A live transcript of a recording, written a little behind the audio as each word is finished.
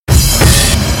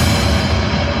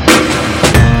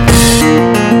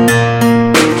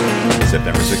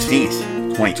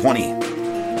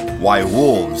2020. Why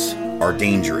wolves are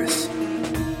dangerous.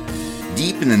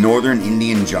 Deep in the northern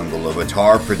Indian jungle of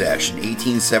Uttar Pradesh in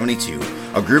 1872,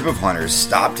 a group of hunters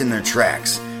stopped in their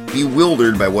tracks,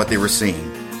 bewildered by what they were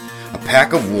seeing. A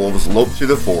pack of wolves loped through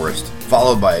the forest,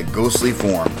 followed by a ghostly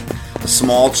form, a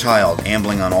small child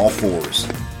ambling on all fours.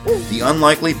 The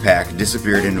unlikely pack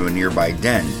disappeared into a nearby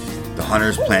den. The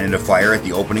hunters planted a fire at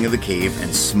the opening of the cave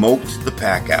and smoked the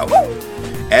pack out.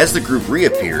 As the group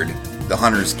reappeared, the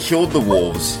hunters killed the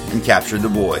wolves and captured the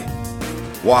boy.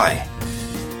 Why?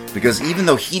 Because even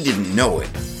though he didn't know it,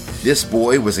 this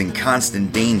boy was in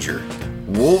constant danger.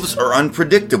 Wolves are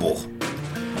unpredictable.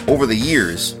 Over the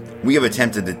years, we have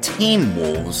attempted to tame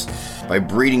wolves by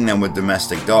breeding them with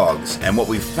domestic dogs, and what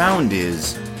we found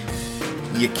is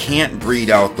you can't breed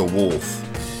out the wolf.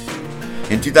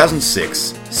 In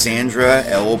 2006, Sandra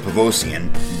L.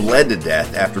 Pavosian bled to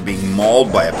death after being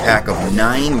mauled by a pack of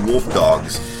 9 wolf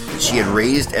dogs that she had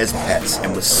raised as pets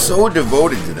and was so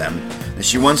devoted to them that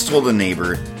she once told a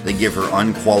neighbor they give her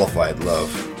unqualified love.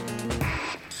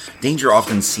 Danger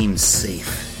often seems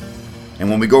safe, and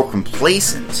when we go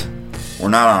complacent, we're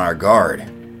not on our guard.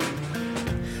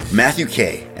 Matthew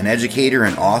Kay, an educator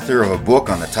and author of a book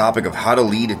on the topic of how to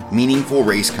lead meaningful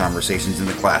race conversations in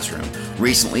the classroom,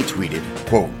 recently tweeted,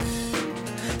 quote,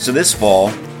 "So this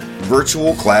fall,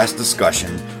 virtual class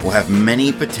discussion will have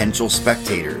many potential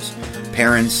spectators,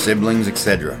 parents, siblings,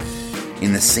 etc.,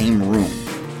 in the same room.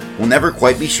 We'll never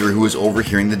quite be sure who is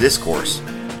overhearing the discourse.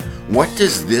 What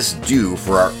does this do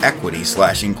for our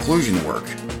equity/inclusion work?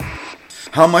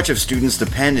 How much have students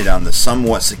depended on the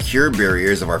somewhat secure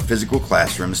barriers of our physical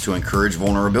classrooms to encourage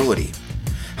vulnerability?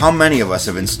 How many of us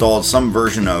have installed some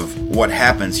version of what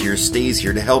happens here stays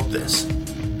here to help this?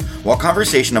 While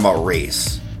conversation about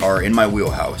race are in my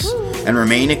wheelhouse and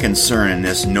remain a concern in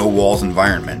this no-walls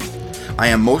environment, I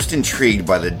am most intrigued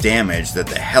by the damage that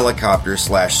the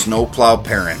helicopter/snowplow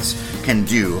parents can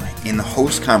do in the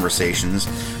host conversations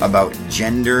about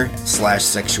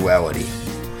gender/sexuality.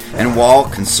 And while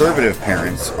conservative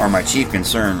parents are my chief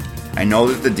concern, I know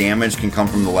that the damage can come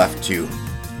from the left too.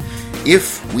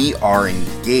 If we are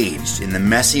engaged in the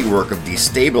messy work of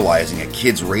destabilizing a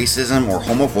kid's racism or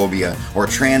homophobia or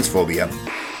transphobia,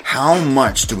 how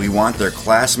much do we want their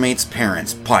classmates'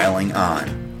 parents piling on?"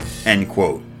 End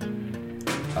quote.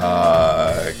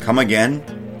 Come again?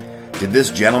 Did this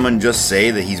gentleman just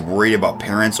say that he's worried about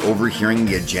parents overhearing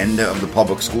the agenda of the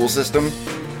public school system?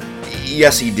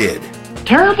 Yes, he did.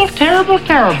 Terrible, terrible,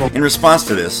 terrible. In response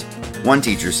to this, one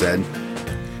teacher said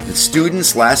that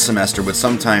students last semester would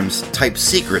sometimes type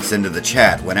secrets into the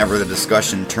chat whenever the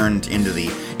discussion turned into the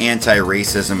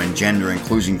anti-racism and gender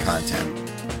inclusion content.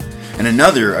 And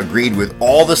another agreed with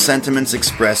all the sentiments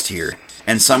expressed here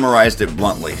and summarized it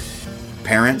bluntly.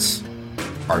 Parents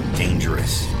are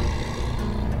dangerous.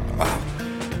 Wow.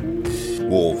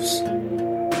 Wolves.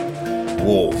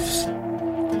 Wolves.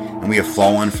 And we have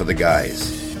fallen for the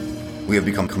guys. We have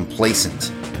become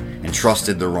complacent and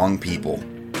trusted the wrong people.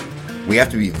 We have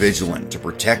to be vigilant to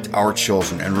protect our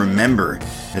children and remember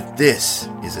that this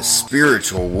is a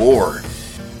spiritual war.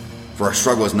 For our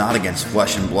struggle is not against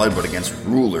flesh and blood, but against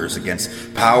rulers, against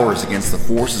powers, against the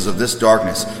forces of this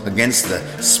darkness, against the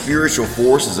spiritual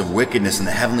forces of wickedness in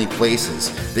the heavenly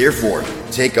places. Therefore,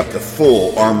 take up the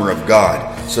full armor of God,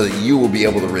 so that you will be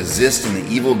able to resist in the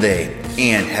evil day,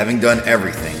 and having done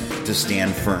everything, to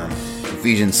stand firm.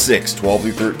 Ephesians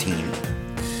 6:12-13.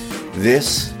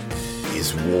 This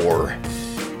is war.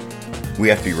 We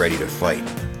have to be ready to fight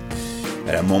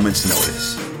at a moment's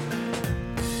notice.